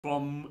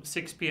From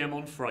 6 p.m.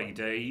 on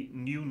Friday,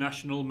 new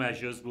national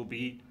measures will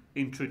be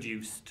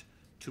introduced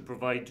to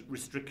provide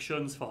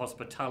restrictions for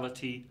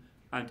hospitality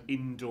and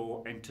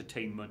indoor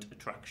entertainment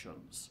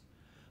attractions.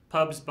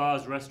 Pubs,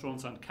 bars,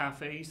 restaurants and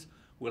cafes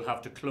will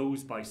have to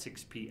close by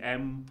 6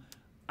 p.m.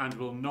 and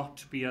will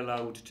not be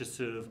allowed to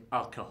serve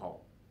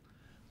alcohol.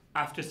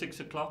 After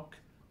 6 o'clock,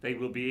 they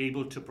will be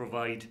able to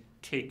provide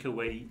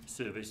takeaway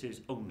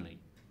services only.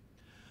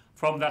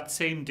 From that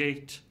same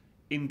date,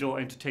 indoor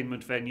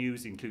entertainment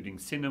venues including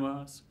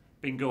cinemas,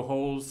 bingo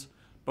halls,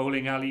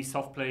 bowling alleys,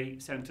 soft play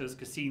centres,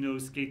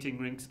 casinos, skating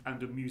rinks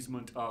and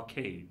amusement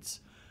arcades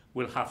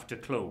will have to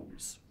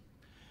close.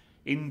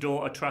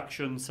 Indoor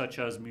attractions such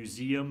as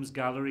museums,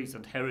 galleries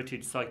and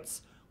heritage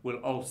sites will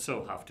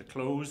also have to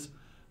close,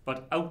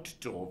 but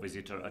outdoor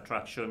visitor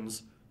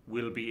attractions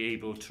will be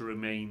able to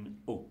remain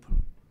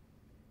open.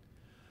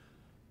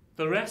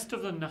 The rest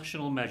of the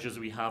national measures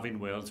we have in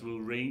Wales will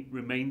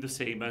remain the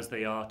same as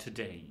they are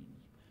today.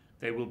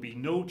 There will be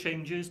no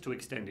changes to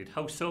extended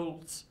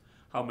households,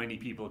 how many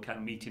people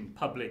can meet in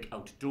public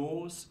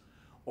outdoors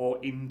or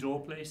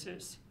indoor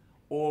places,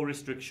 or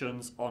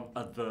restrictions on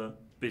other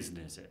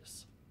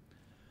businesses.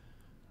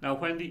 Now,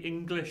 when the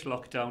English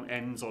lockdown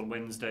ends on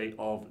Wednesday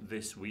of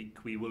this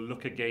week, we will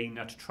look again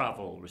at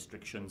travel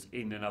restrictions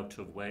in and out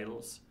of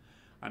Wales,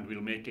 and we'll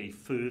make a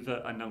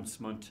further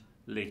announcement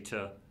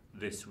later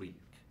this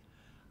week.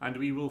 And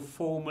we will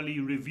formally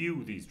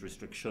review these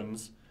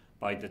restrictions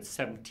by the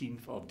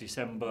 17th of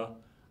December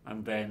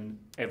and then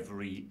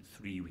every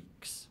 3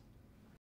 weeks.